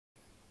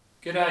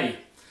G'day.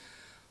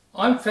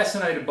 I'm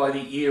fascinated by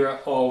the era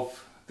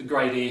of the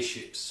great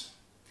airships,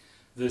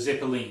 the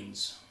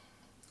Zeppelins,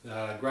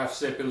 Graf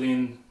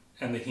Zeppelin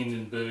and the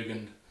Hindenburg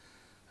and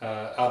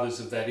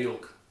others of that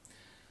ilk.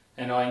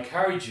 And I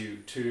encourage you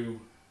to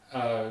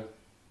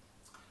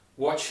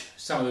watch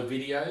some of the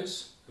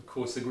videos. Of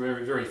course, the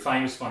very, very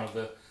famous one of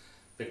the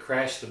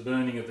crash, the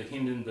burning of the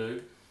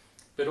Hindenburg,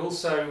 but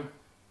also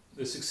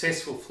the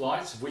successful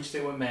flights, of which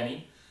there were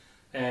many,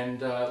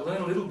 and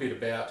learn a little bit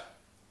about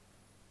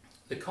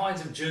the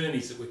kinds of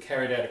journeys that were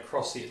carried out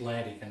across the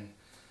Atlantic and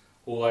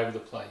all over the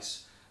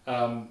place.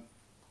 There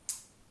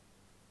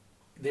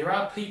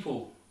are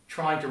people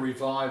trying to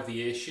revive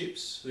the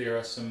airships. There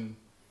are some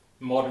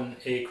modern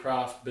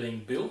aircraft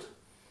being built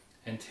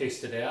and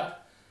tested out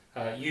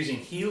using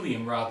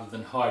helium rather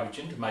than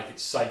hydrogen to make it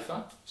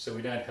safer, so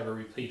we don't have a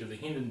repeat of the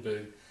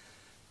Hindenburg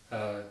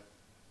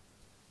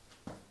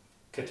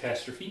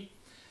catastrophe.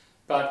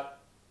 But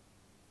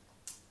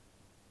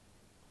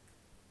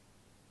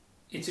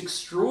it's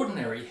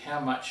extraordinary how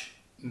much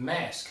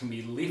mass can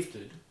be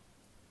lifted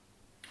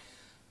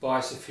by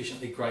a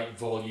sufficiently great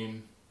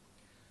volume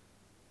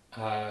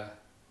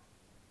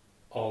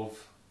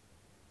of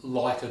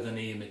lighter than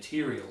air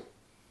material.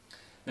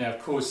 Now,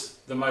 of course,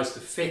 the most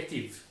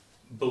effective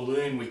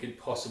balloon we could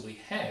possibly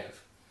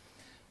have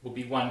would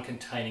be one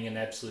containing an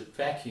absolute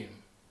vacuum.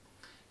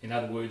 In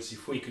other words,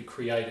 if we could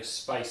create a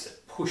space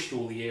that pushed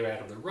all the air out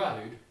of the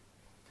road,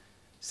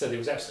 so there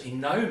was absolutely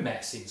no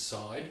mass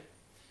inside,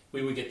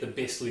 we would get the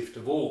best lift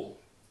of all.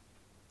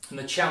 And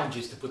the challenge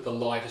is to put the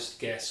lightest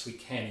gas we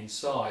can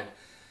inside.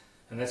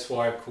 And that's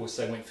why, of course,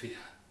 they went for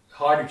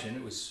hydrogen.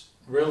 It was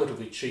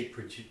relatively cheap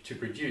to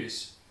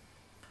produce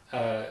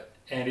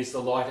and is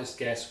the lightest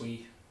gas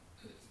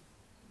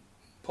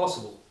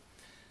possible.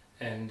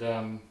 And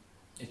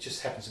it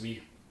just happens to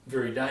be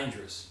very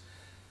dangerous.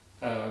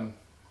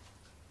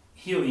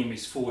 Helium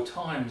is 4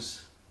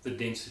 times the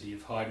density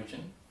of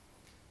hydrogen,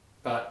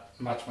 but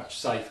much, much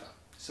safer.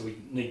 So we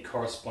need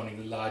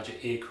correspondingly larger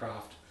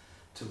aircraft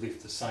to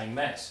lift the same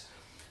mass.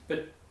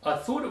 But I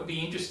thought it would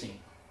be interesting,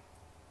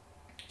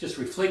 just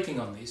reflecting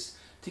on this,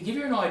 to give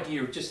you an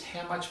idea of just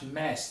how much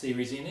mass there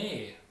is in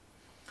air.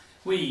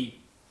 We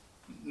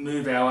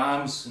move our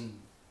arms and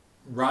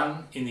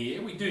run in the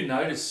air. We do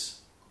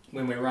notice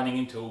when we're running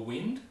into a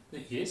wind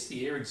that yes,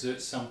 the air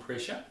exerts some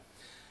pressure.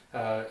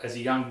 As a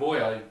young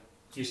boy, I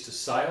used to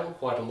sail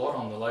quite a lot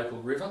on the local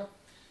river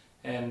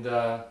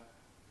and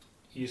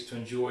used to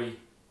enjoy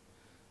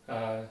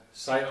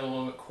sailing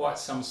along at quite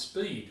some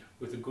speed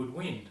with a good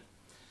wind.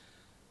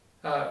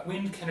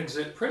 Wind can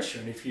exert pressure,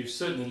 and if you've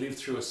certainly lived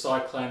through a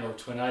cyclone or a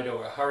tornado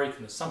or a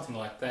hurricane or something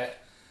like that,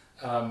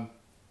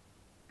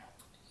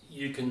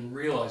 you can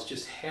realise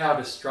just how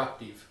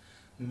destructive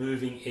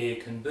moving air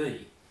can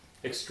be.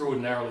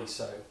 Extraordinarily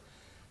so,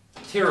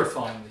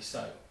 terrifyingly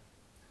so.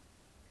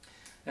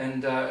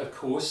 And of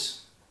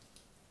course,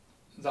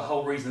 the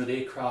whole reason that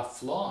aircraft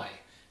fly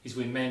is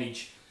we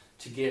manage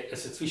to get a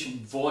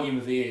sufficient volume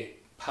of air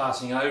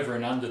passing over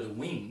and under the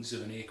wings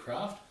of an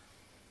aircraft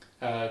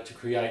to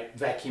create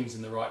vacuums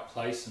in the right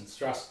place and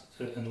thrust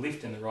and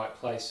lift in the right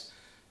place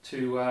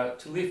to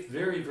lift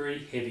very,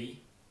 very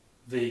heavy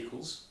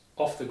vehicles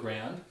off the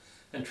ground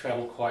and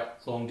travel quite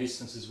long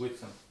distances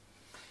with them.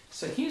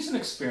 So here's an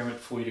experiment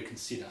for you to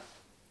consider.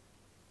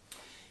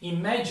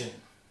 Imagine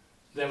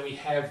that we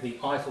have the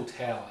Eiffel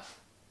Tower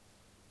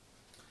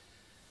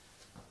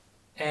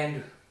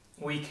and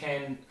we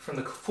can, from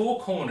the 4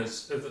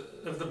 corners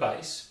of the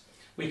base,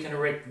 we can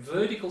erect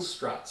vertical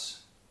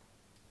struts,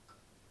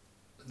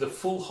 the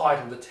full height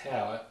of the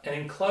tower, and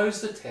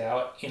enclose the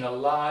tower in a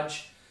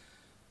large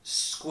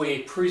square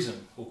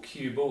prism or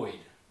cuboid.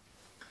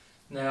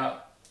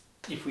 Now,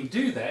 if we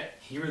do that,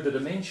 here are the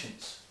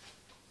dimensions.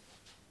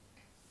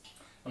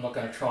 I'm not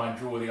going to try and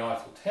draw the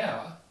Eiffel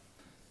Tower,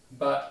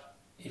 but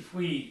if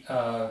we,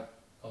 I'll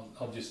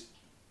just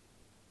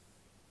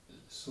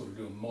sort of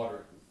do a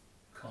moderate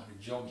kind of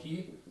jog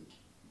here.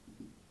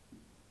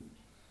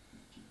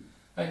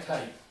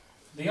 Okay,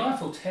 the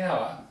Eiffel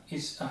Tower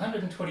is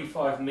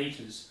 125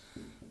 metres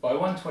by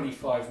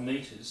 125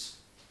 metres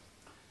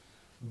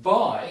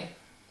by,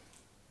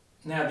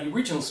 now the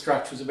original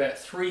structure was about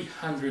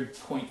 300.5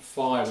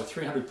 or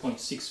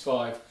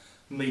 300.65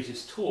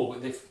 metres tall,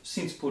 but they've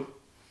since put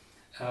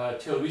a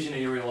television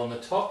aerial on the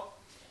top,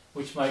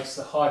 which makes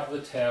the height of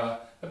the tower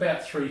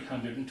about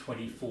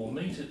 324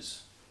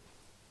 metres.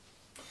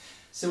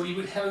 So we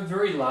would have a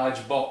very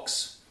large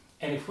box,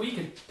 and if we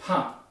could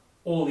pump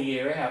all the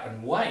air out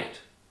and weigh it,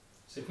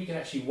 so if we can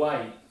actually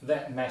weigh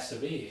that mass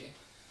of air,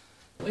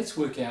 let's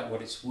work out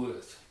what it's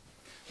worth.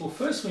 Well,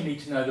 first we need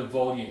to know the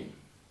volume.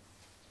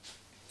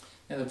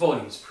 Now the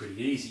volume is pretty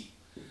easy.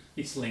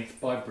 It's length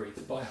by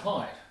breadth by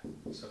height.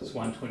 So it's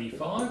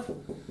 125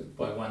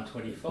 by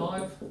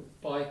 125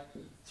 by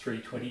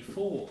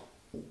 324.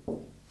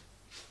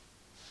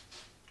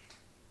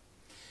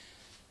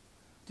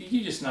 Did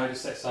you just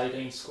notice that's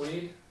 18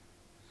 squared?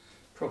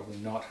 Probably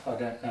not, I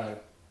don't know.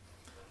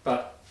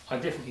 But I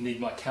definitely need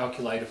my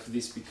calculator for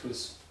this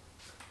because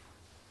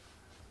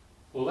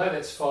although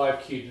that's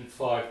 5 cubed and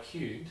 5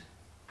 cubed,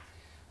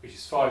 which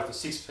is 5 to the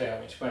 6th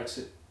power, which makes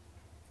it,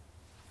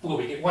 well,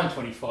 we get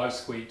 125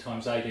 squared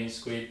times 18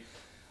 squared,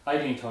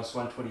 18 times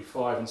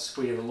 125 and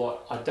square the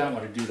lot. I don't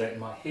want to do that in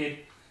my head.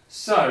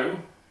 So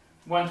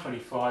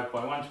 125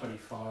 by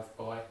 125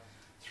 by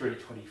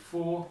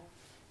 324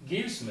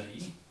 gives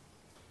me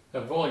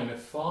a volume of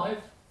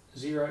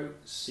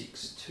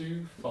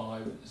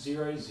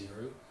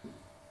 5062500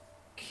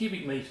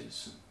 cubic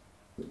metres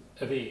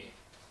of air.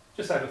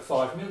 Just over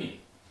 5 million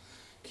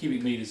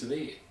cubic metres of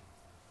air.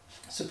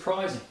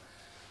 Surprising.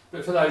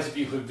 But for those of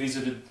you who have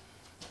visited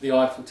the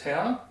Eiffel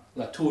Tower,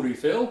 La Tour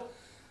Eiffel,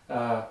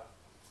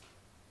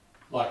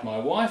 like my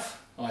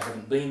wife, I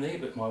haven't been there,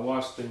 but my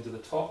wife's been to the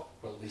top,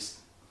 well, at least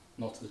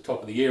not to the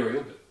top of the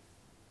aerial, but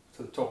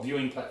to the top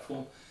viewing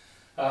platform.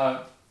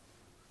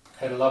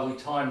 Had a lovely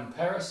time in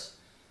Paris.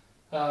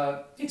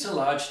 It's a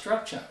large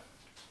structure,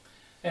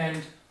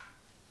 and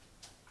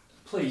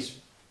please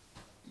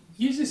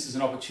use this as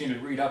an opportunity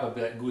to read up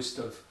about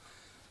Gustave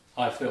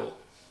Eiffel,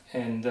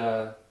 and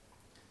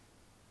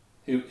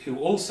who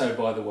also,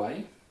 by the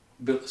way,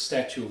 built the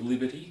Statue of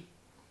Liberty,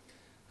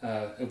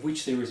 of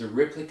which there is a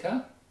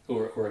replica,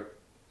 or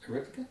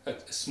a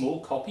small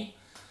copy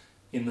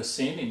in the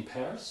Seine in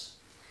Paris.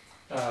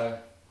 So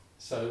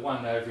the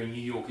one over in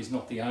New York is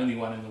not the only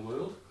one in the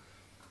world.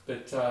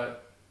 But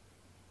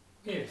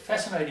yeah,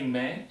 fascinating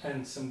man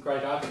and some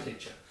great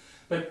architecture.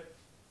 But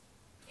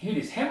here it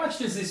is. How much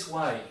does this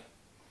weigh?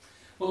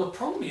 Well, the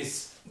problem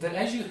is that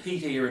as you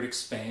heat air, it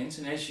expands,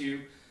 and as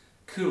you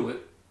cool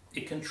it,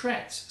 it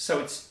contracts. So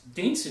its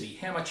density,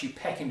 how much you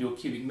pack into a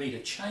cubic metre,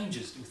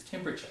 changes with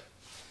temperature.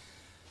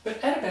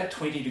 But at about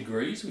 20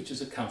 degrees, which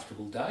is a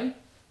comfortable day,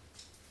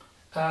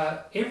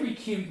 every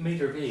cubic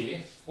metre of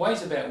air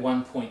weighs about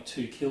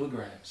 1.2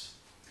 kilograms.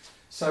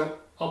 So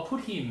I'll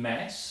put here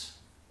mass.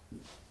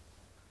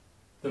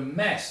 The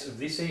mass of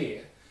this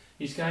air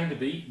is going to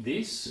be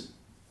this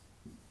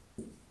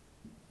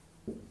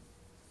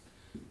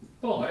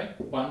by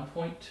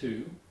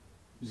 1.20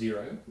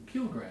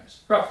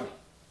 kilograms, roughly.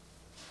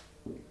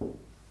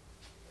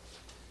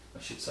 I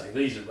should say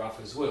these are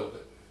rough as well,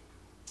 but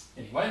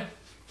anyway.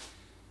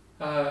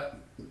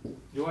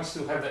 Do I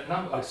still have that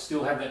number? I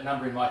still have that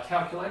number in my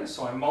calculator,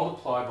 so I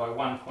multiply by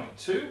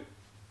 1.2.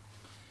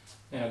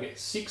 Now I get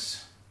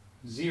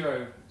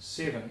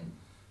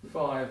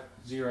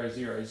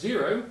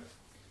 6075000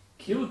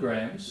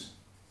 kilograms.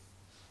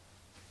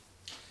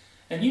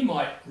 And you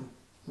might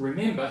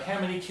remember how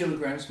many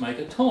kilograms make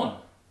a tonne.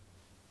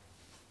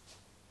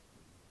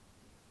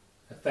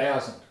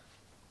 1,000.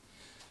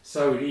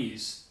 So it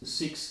is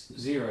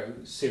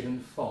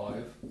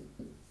 6075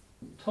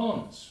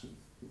 tonnes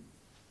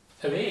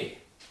of air.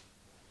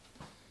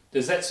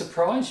 Does that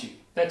surprise you?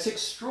 That's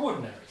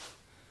extraordinary.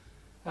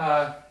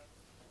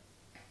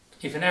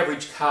 If an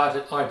average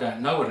car, I don't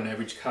know what an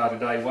average car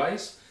today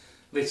weighs,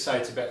 let's say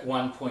it's about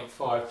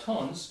 1.5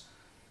 tonnes,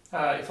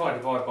 if I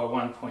divide by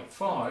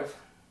 1.5,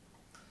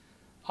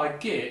 I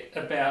get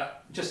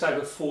about just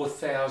over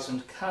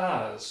 4,000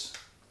 cars.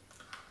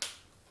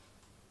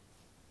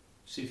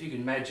 So if you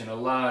can imagine a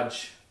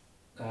large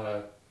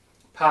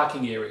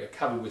parking area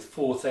covered with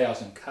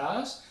 4,000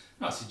 cars,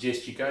 I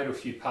suggest you go to a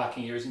few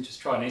parking areas and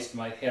just try and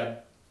estimate how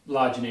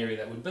large an area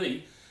that would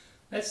be.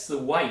 That's the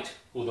weight,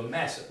 or the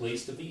mass at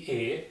least, of the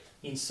air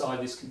inside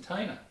this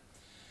container.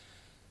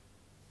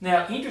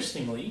 Now,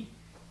 interestingly,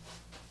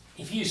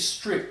 if you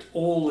stripped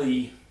all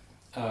the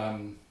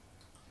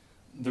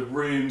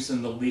rooms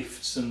and the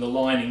lifts and the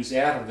linings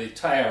out of the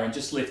tower and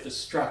just left the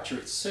structure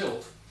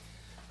itself,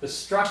 the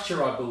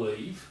structure, I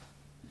believe,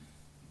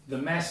 the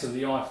mass of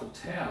the Eiffel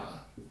Tower,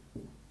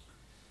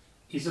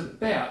 is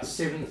about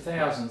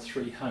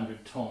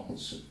 7,300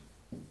 tonnes.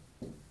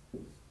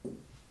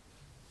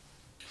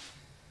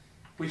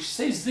 Which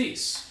says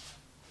this: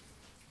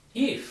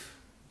 if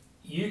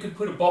you could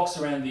put a box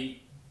around the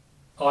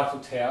Eiffel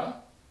Tower,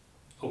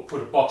 or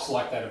put a box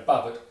like that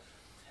above it,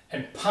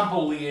 and pump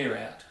all the air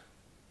out,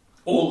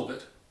 all of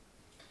it,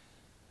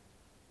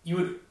 you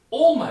would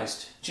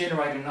almost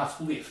generate enough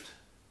lift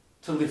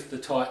to lift the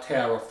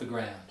tower off the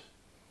ground.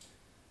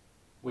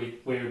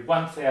 We're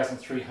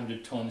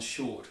 1,300 tonnes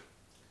short,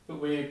 but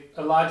we're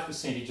a large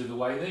percentage of the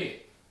way there.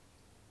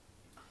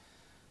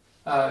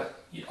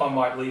 I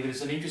might leave it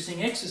as an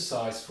interesting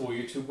exercise for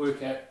you to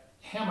work out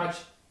how much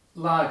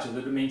larger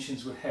the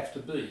dimensions would have to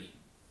be.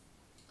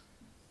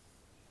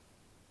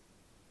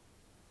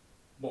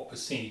 What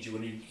percentage you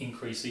would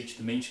increase each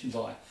dimension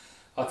by.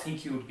 I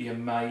think you would be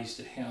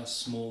amazed at how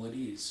small it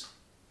is.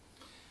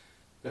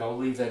 But I'll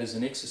leave that as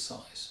an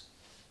exercise.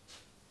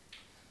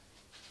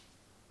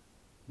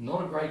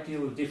 Not a great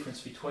deal of difference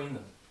between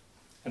them.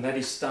 And that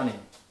is stunning.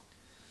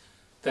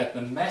 That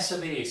the mass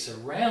of air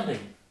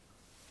surrounding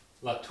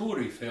La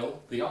Tour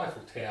Eiffel, the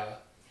Eiffel Tower,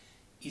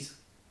 is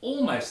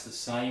almost the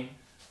same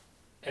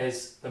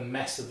as the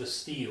mass of the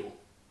steel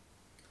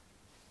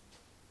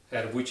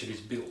out of which it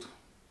is built.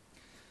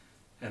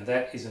 And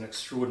that is an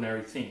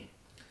extraordinary thing.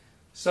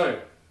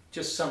 So,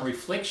 just some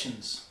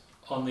reflections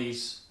on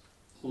these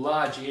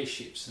large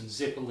airships and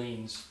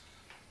Zeppelins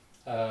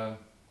and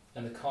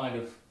the kind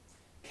of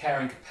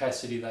carrying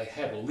capacity they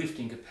have, or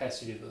lifting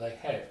capacity that they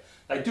have.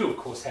 They do, of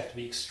course, have to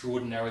be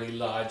extraordinarily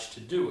large to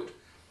do it,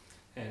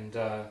 and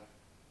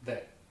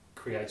that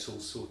creates all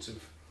sorts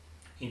of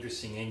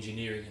interesting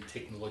engineering and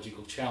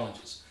technological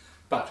challenges.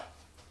 But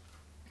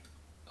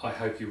I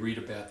hope you read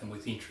about them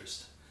with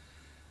interest.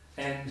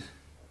 And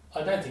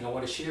I don't think I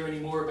want to share any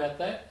more about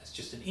that. It's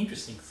just an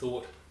interesting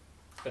thought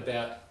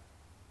about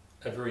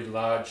a very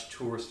large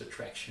tourist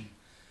attraction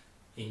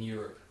in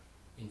Europe,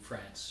 in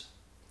France.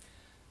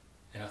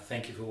 And I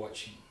thank you for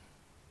watching.